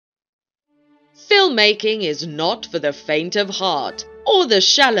Filmmaking is not for the faint of heart or the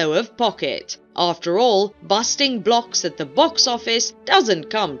shallow of pocket. After all, busting blocks at the box office doesn't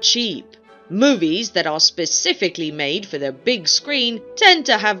come cheap. Movies that are specifically made for the big screen tend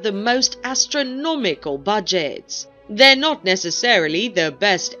to have the most astronomical budgets. They're not necessarily the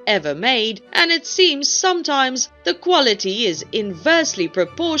best ever made, and it seems sometimes the quality is inversely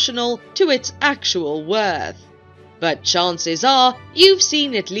proportional to its actual worth. But chances are you've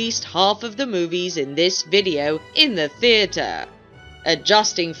seen at least half of the movies in this video in the theatre.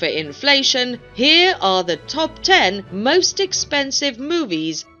 Adjusting for inflation, here are the top 10 most expensive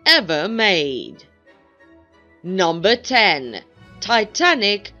movies ever made. Number 10.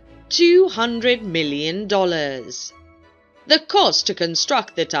 Titanic, $200 million. The cost to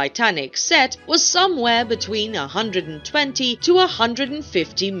construct the Titanic set was somewhere between $120 to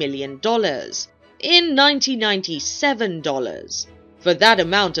 $150 million in 1997 dollars. For that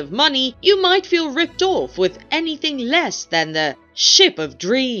amount of money, you might feel ripped off with anything less than the ship of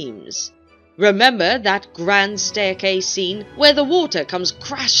dreams. Remember that grand staircase scene where the water comes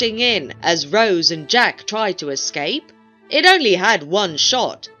crashing in as Rose and Jack try to escape? It only had one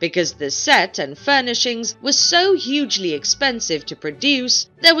shot because the set and furnishings were so hugely expensive to produce,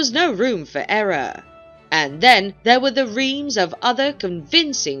 there was no room for error. And then there were the reams of other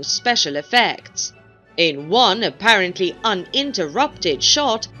convincing special effects. In one apparently uninterrupted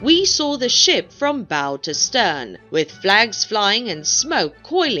shot, we saw the ship from bow to stern, with flags flying and smoke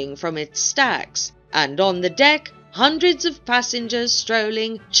coiling from its stacks, and on the deck, hundreds of passengers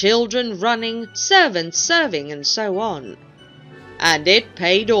strolling, children running, servants serving, and so on. And it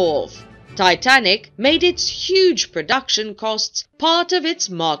paid off. Titanic made its huge production costs part of its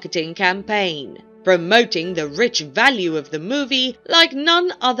marketing campaign, promoting the rich value of the movie like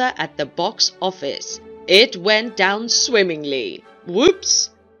none other at the box office. It went down swimmingly. Whoops!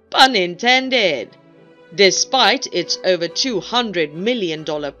 Pun intended. Despite its over $200 million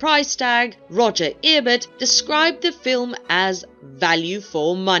price tag, Roger Ebert described the film as value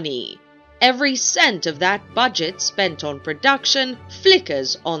for money. Every cent of that budget spent on production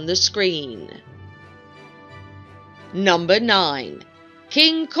flickers on the screen. Number 9.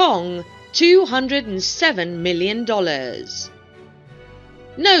 King Kong, $207 million.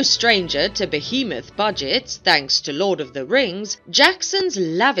 No stranger to behemoth budgets, thanks to Lord of the Rings, Jackson's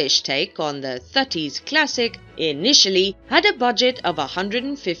lavish take on the 30s classic initially had a budget of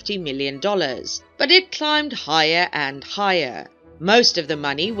 $150 million, but it climbed higher and higher. Most of the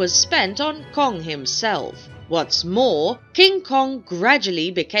money was spent on Kong himself. What's more, King Kong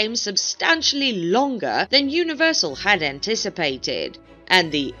gradually became substantially longer than Universal had anticipated, and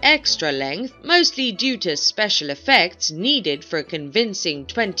the extra length, mostly due to special effects needed for a convincing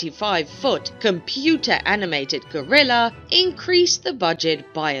 25-foot computer-animated gorilla, increased the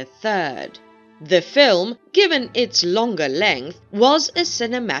budget by a third. The film, given its longer length, was a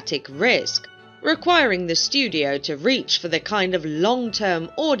cinematic risk, requiring the studio to reach for the kind of long-term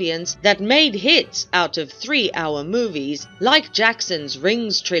audience that made hits out of 3-hour movies like Jackson's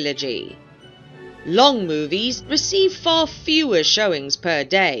Rings trilogy. Long movies receive far fewer showings per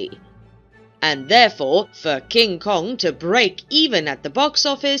day, and therefore, for King Kong to break even at the box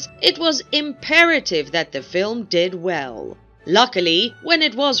office, it was imperative that the film did well. Luckily, when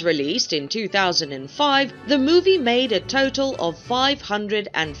it was released in 2005, the movie made a total of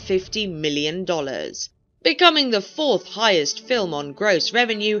 $550 million, becoming the 4th highest film on gross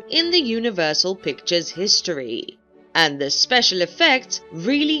revenue in the Universal Pictures history. And the special effects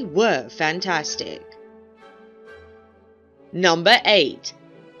really were fantastic. Number 8.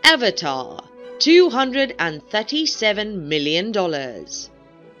 Avatar, $237 million.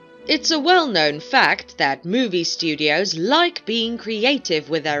 It's a well-known fact that movie studios like being creative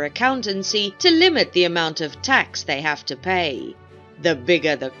with their accountancy to limit the amount of tax they have to pay. The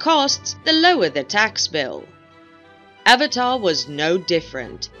bigger the costs, the lower the tax bill. Avatar was no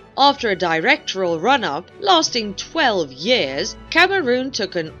different. After a directorial run-up lasting 12 years, Cameron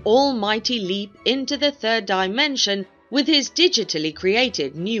took an almighty leap into the third dimension with his digitally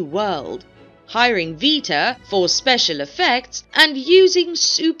created new world, hiring Vita for special effects and using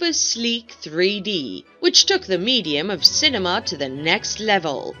super sleek 3D, which took the medium of cinema to the next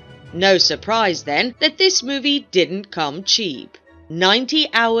level. No surprise then that this movie didn't come cheap. 90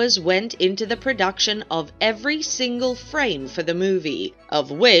 hours went into the production of every single frame for the movie,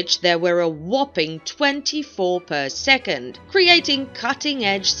 of which there were a whopping 24 per second, creating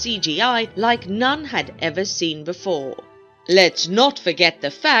cutting-edge CGI like none had ever seen before. Let's not forget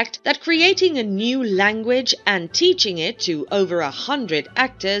the fact that creating a new language and teaching it to over 100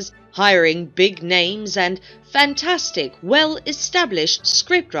 actors hiring big names and fantastic, well-established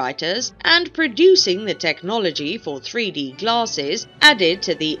scriptwriters and producing the technology for 3D glasses added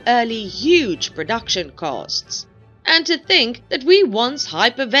to the early huge production costs. And to think that we once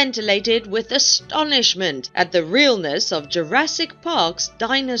hyperventilated with astonishment at the realness of Jurassic Park's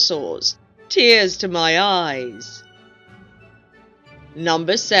dinosaurs. Tears to my eyes.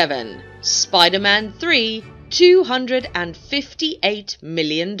 Number 7. Spider-Man 3, $258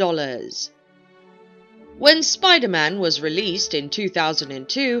 million. When Spider-Man was released in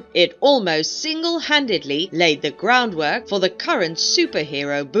 2002, it almost single-handedly laid the groundwork for the current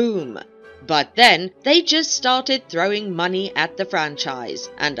superhero boom. But then, they just started throwing money at the franchise,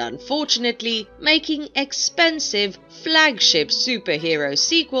 and unfortunately, making expensive flagship superhero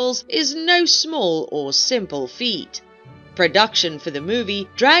sequels is no small or simple feat. Production for the movie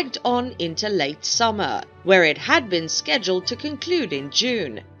dragged on into late summer, where it had been scheduled to conclude in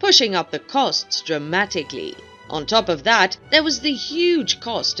June, pushing up the costs dramatically. On top of that, there was the huge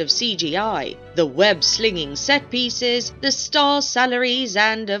cost of CGI, the web-slinging set pieces, the star salaries,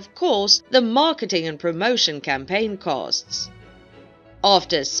 and, of course, the marketing and promotion campaign costs.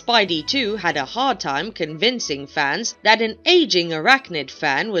 After Spidey 2 had a hard time convincing fans that an aging arachnid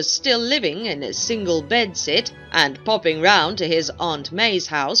fan was still living in a single bedsit and popping round to his Aunt May's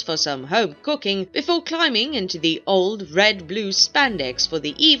house for some home cooking before climbing into the old red-blue spandex for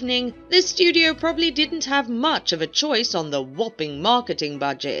the evening, the studio probably didn't have much of a choice on the whopping marketing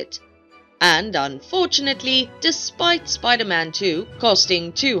budget. And unfortunately, despite Spider-Man 2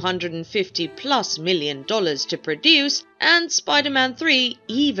 costing $250+ million to produce, and Spider-Man 3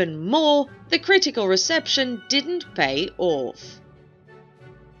 even more, the critical reception didn't pay off.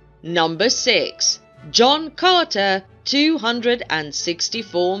 Number 6. John Carter,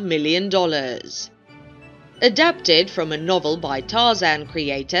 $264 million. Adapted from a novel by Tarzan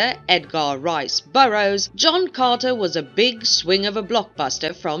creator Edgar Rice Burroughs, John Carter was a big swing of a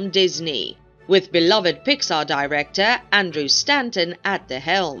blockbuster from Disney, with beloved Pixar director Andrew Stanton at the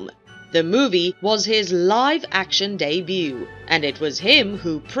helm. The movie was his live-action debut, and it was him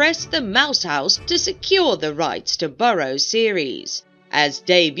who pressed the Mouse House to secure the rights to Burroughs' series. As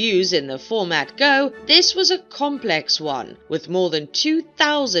debuts in the format go, this was a complex one, with more than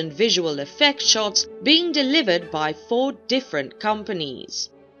 2,000 visual effects shots being delivered by 4 different companies.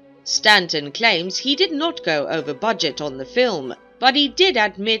 Stanton claims he did not go over budget on the film, but he did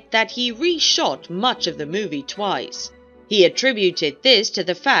admit that he reshot much of the movie twice. He attributed this to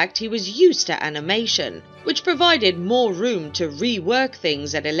the fact he was used to animation, which provided more room to rework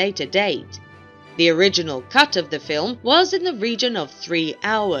things at a later date. The original cut of the film was in the region of 3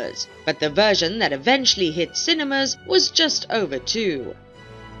 hours, but the version that eventually hit cinemas was just over 2.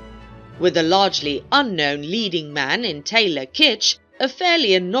 With a largely unknown leading man in Taylor Kitsch, a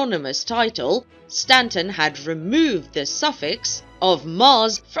fairly anonymous title, Stanton had removed the suffix of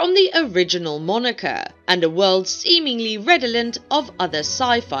Mars from the original moniker, and a world seemingly redolent of other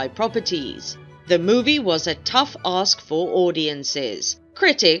sci-fi properties. The movie was a tough ask for audiences.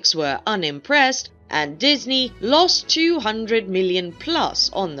 Critics were unimpressed, and Disney lost $200 million plus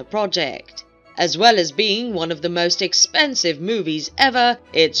on the project. As well as being one of the most expensive movies ever,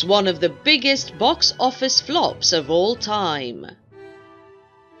 it's one of the biggest box office flops of all time.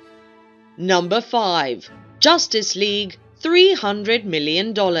 Number 5. Justice League, $300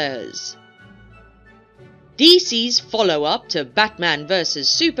 million. DC's follow-up to Batman vs.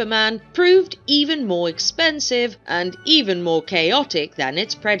 Superman proved even more expensive and even more chaotic than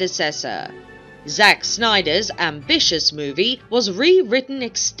its predecessor. Zack Snyder's ambitious movie was rewritten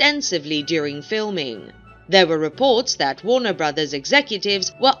extensively during filming. There were reports that Warner Brothers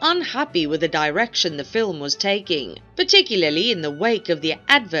executives were unhappy with the direction the film was taking, particularly in the wake of the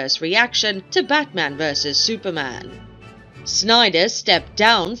adverse reaction to Batman vs. Superman. Snyder stepped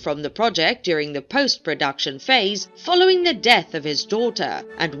down from the project during the post-production phase following the death of his daughter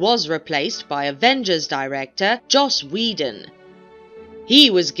and was replaced by Avengers director Joss Whedon. He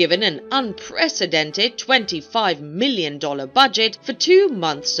was given an unprecedented $25 million budget for 2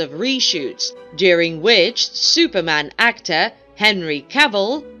 months of reshoots, during which Superman actor Henry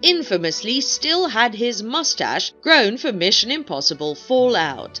Cavill infamously still had his mustache grown for Mission Impossible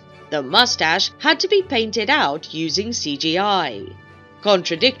Fallout. The mustache had to be painted out using CGI.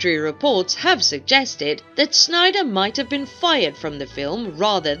 Contradictory reports have suggested that Snyder might have been fired from the film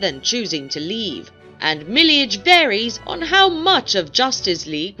rather than choosing to leave, and mileage varies on how much of Justice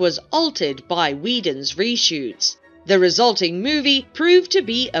League was altered by Whedon's reshoots. The resulting movie proved to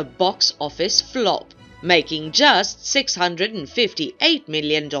be a box office flop, making just $658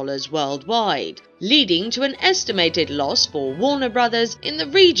 million worldwide, leading to an estimated loss for Warner Brothers in the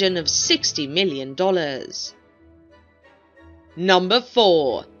region of $60 million. Number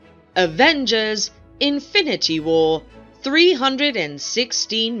 4. Avengers: Infinity War,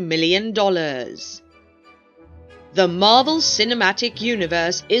 $316 million. The Marvel Cinematic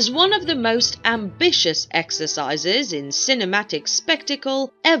Universe is one of the most ambitious exercises in cinematic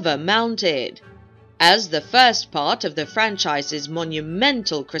spectacle ever mounted. As the first part of the franchise's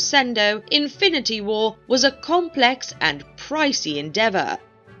monumental crescendo, Infinity War was a complex and pricey endeavor,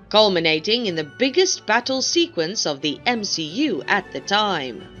 culminating in the biggest battle sequence of the MCU at the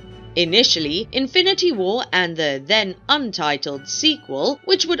time. Initially, Infinity War and the then untitled sequel,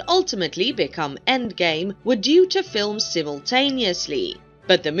 which would ultimately become Endgame, were due to film simultaneously,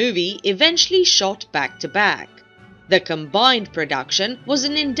 but the movie eventually shot back-to-back. The combined production was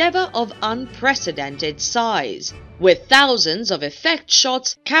an endeavor of unprecedented size, with thousands of effect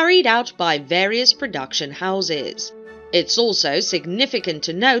shots carried out by various production houses. It's also significant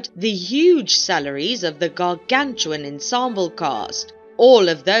to note the huge salaries of the gargantuan ensemble cast. All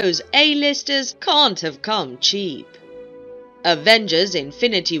of those A-listers can't have come cheap. Avengers: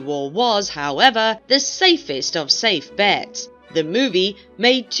 Infinity War was, however, the safest of safe bets. The movie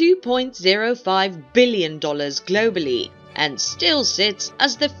made $2.05 billion globally and still sits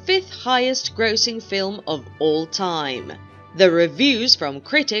as the 5th highest grossing film of all time. The reviews from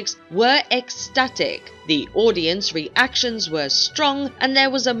critics were ecstatic, the audience reactions were strong, and there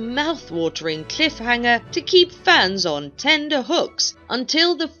was a mouth-watering cliffhanger to keep fans on tender hooks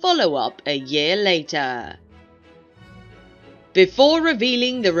until the follow-up a year later. Before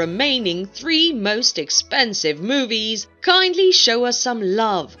revealing the remaining 3 most expensive movies, kindly show us some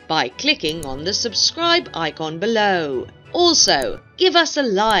love by clicking on the subscribe icon below. Also, give us a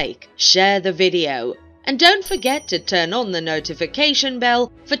like, share the video, and don't forget to turn on the notification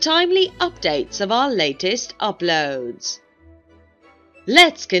bell for timely updates of our latest uploads.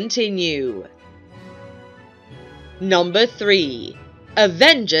 Let's continue. Number 3.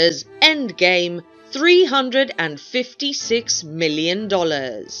 Avengers: Endgame, $356 million.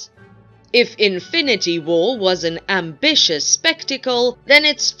 If Infinity War was an ambitious spectacle, then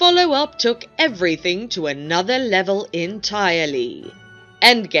its follow-up took everything to another level entirely.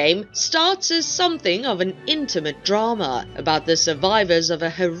 Endgame starts as something of an intimate drama about the survivors of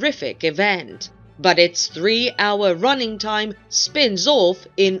a horrific event, but its 3-hour running time spins off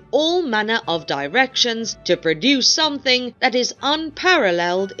in all manner of directions to produce something that is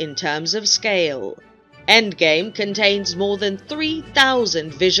unparalleled in terms of scale. Endgame contains more than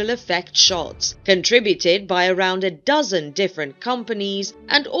 3,000 visual effect shots, contributed by around a dozen different companies,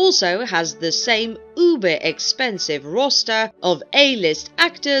 and also has the same uber-expensive roster of A-list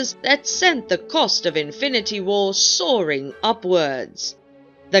actors that sent the cost of Infinity War soaring upwards.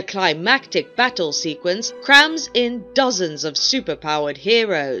 The climactic battle sequence crams in dozens of superpowered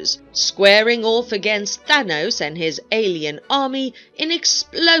heroes, squaring off against Thanos and his alien army in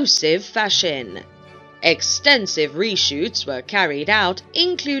explosive fashion. Extensive reshoots were carried out,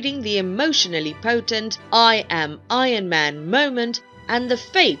 including the emotionally potent "I am Iron Man" moment and the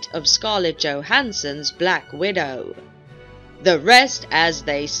fate of Scarlett Johansson's Black Widow. The rest, as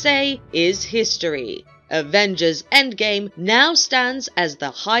they say, is history. Avengers: Endgame now stands as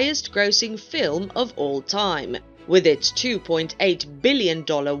the highest-grossing film of all time, with its $2.8 billion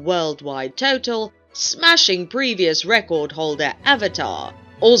worldwide total, smashing previous record holder Avatar.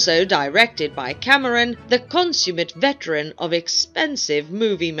 Also directed by Cameron, the consummate veteran of expensive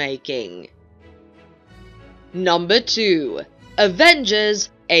movie making. Number 2. Avengers: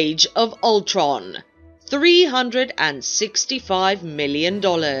 Age of Ultron, $365 million.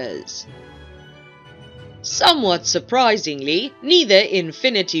 Somewhat surprisingly, neither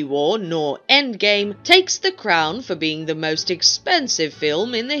Infinity War nor Endgame takes the crown for being the most expensive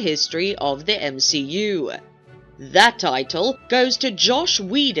film in the history of the MCU. That title goes to Joss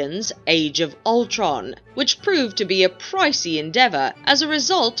Whedon's Age of Ultron, which proved to be a pricey endeavor as a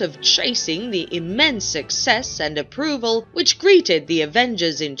result of chasing the immense success and approval which greeted the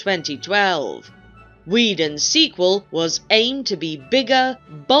Avengers in 2012. Whedon's sequel was aimed to be bigger,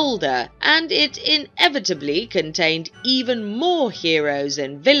 bolder, and it inevitably contained even more heroes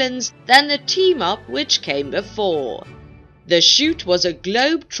and villains than the team-up which came before. The shoot was a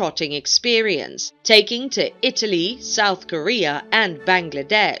globe-trotting experience, taking to Italy, South Korea and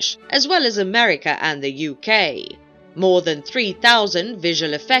Bangladesh, as well as America and the UK. More than 3,000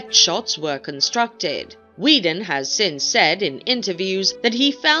 visual effect shots were constructed. Whedon has since said in interviews that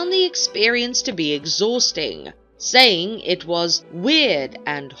he found the experience to be exhausting, saying it was weird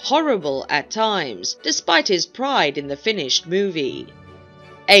and horrible at times, despite his pride in the finished movie.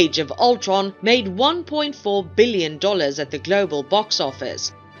 Age of Ultron made $1.4 billion at the global box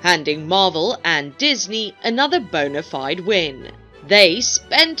office, handing Marvel and Disney another bona fide win. They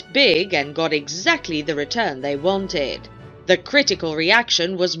spent big and got exactly the return they wanted. The critical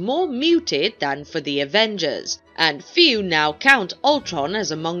reaction was more muted than for the Avengers, and few now count Ultron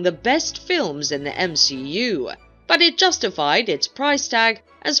as among the best films in the MCU, but it justified its price tag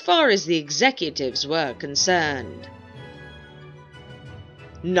as far as the executives were concerned.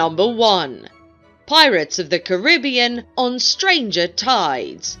 Number 1. Pirates of the Caribbean on Stranger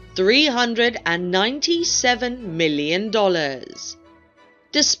Tides, $397 million.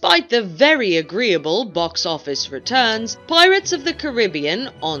 Despite the very agreeable box office returns, Pirates of the Caribbean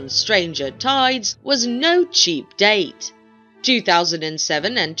on Stranger Tides was no cheap date.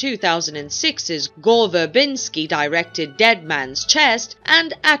 2007 and 2006's Gore Verbinski-directed Dead Man's Chest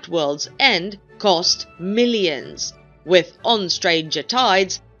and At World's End cost millions, with On Stranger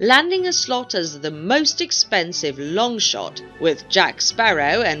Tides landing a slot as the most expensive long shot, with Jack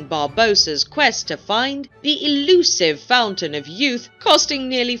Sparrow and Barbossa's quest to find the elusive Fountain of Youth costing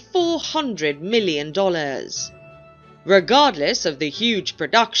nearly $400 million. Regardless of the huge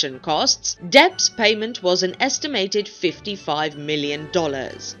production costs, Depp's payment was an estimated $55 million.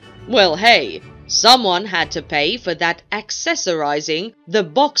 Well, hey, someone had to pay for that accessorizing the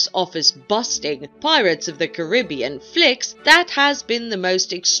box office busting Pirates of the Caribbean flicks that has been the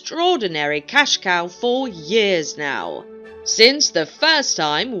most extraordinary cash cow for years now. Since the first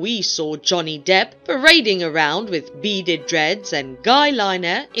time we saw Johnny Depp parading around with beaded dreads and guy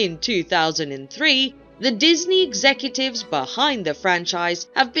liner in 2003, the Disney executives behind the franchise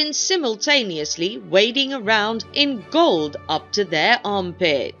have been simultaneously wading around in gold up to their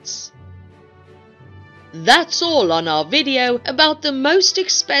armpits. That's all on our video about the most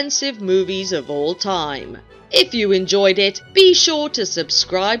expensive movies of all time. If you enjoyed it, be sure to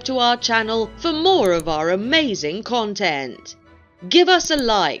subscribe to our channel for more of our amazing content. Give us a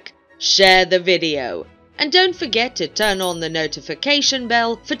like, share the video, and don't forget to turn on the notification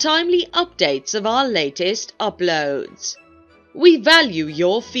bell for timely updates of our latest uploads. We value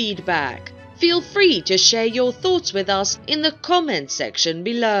your feedback. Feel free to share your thoughts with us in the comment section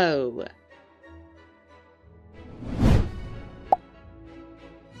below.